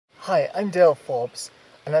Hi, I'm Dale Forbes,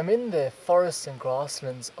 and I'm in the forests and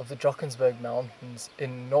grasslands of the Drakensberg Mountains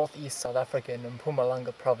in northeast South Africa in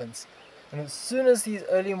Mpumalanga province. And as soon as these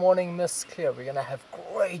early morning mists clear, we're going to have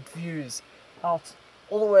great views out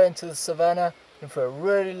all the way into the savannah, and if we're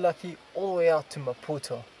really lucky, all the way out to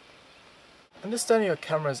Maputo. Understanding your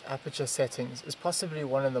camera's aperture settings is possibly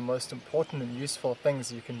one of the most important and useful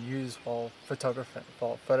things you can use while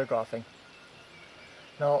photographing.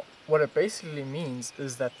 Now, what it basically means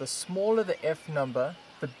is that the smaller the f number,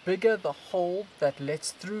 the bigger the hole that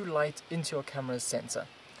lets through light into your camera's sensor.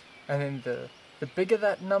 And then the bigger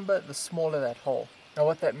that number, the smaller that hole. Now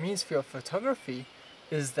what that means for your photography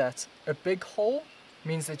is that a big hole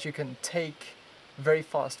means that you can take very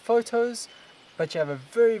fast photos, but you have a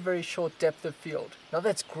very, very short depth of field. Now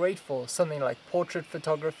that's great for something like portrait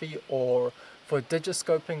photography or for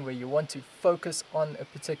digiscoping where you want to focus on a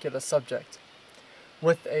particular subject.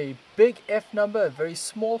 With a big f number, a very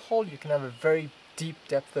small hole, you can have a very deep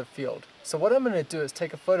depth of field. So what I'm going to do is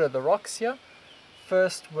take a photo of the rocks here,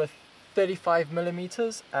 first with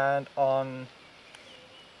 35mm and on,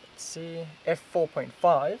 let's see,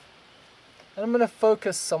 f4.5, and I'm going to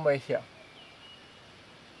focus somewhere here.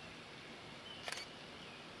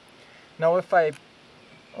 Now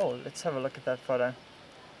let's have a look at that photo.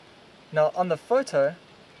 Now on the photo,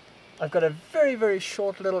 I've got a very, very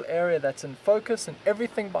short little area that's in focus and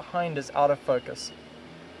everything behind is out of focus.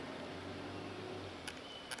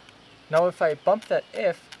 Now if I bump that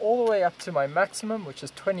f all the way up to my maximum, which is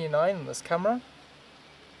 29 on this camera,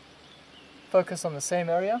 focus on the same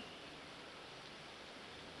area,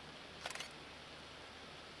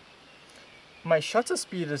 my shutter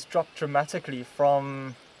speed has dropped dramatically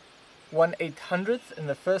from 1/800th in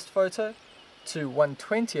the first photo to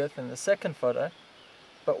 1/20th in the second photo.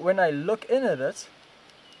 But when I look in at it,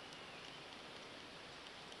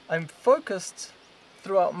 I'm focused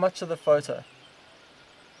throughout much of the photo.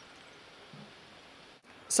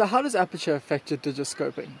 So how does aperture affect your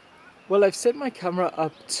digiscoping? Well, I've set my camera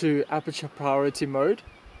up to Aperture Priority Mode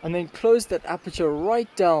and then closed that aperture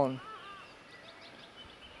right down.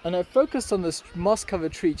 And I focused on this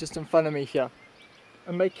moss-covered tree just in front of me here.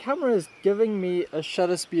 And my camera is giving me a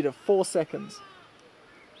shutter speed of 4 seconds.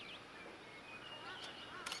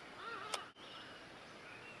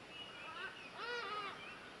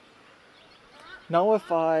 Now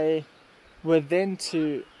if I were then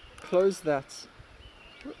to close that,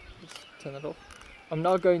 just turn it off, I'm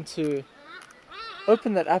now going to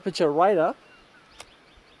open that aperture right up,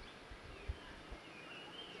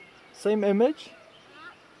 same image,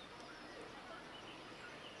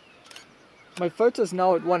 my photo is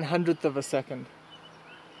now at 1/100th of a second,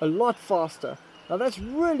 a lot faster. Now that's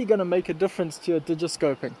really going to make a difference to your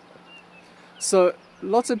digiscoping. So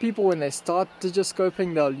lots of people, when they start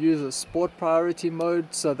digiscoping, they'll use a sport priority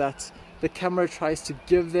mode so that the camera tries to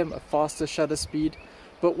give them a faster shutter speed.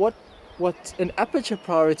 But what an aperture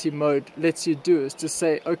priority mode lets you do is to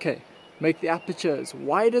say, okay, make the aperture as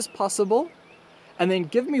wide as possible and then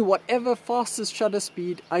give me whatever fastest shutter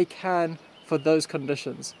speed I can for those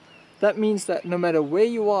conditions. That means that no matter where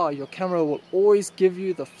you are, your camera will always give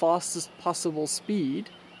you the fastest possible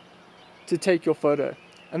speed to take your photo.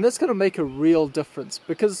 And that's going to make a real difference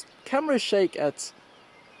because cameras shake at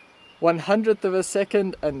 1/100th of a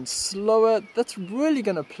second and slower. That's really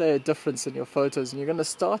going to play a difference in your photos, and you're going to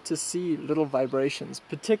start to see little vibrations,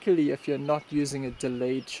 particularly if you're not using a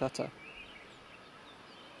delayed shutter.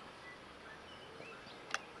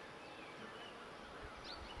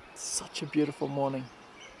 Such a beautiful morning.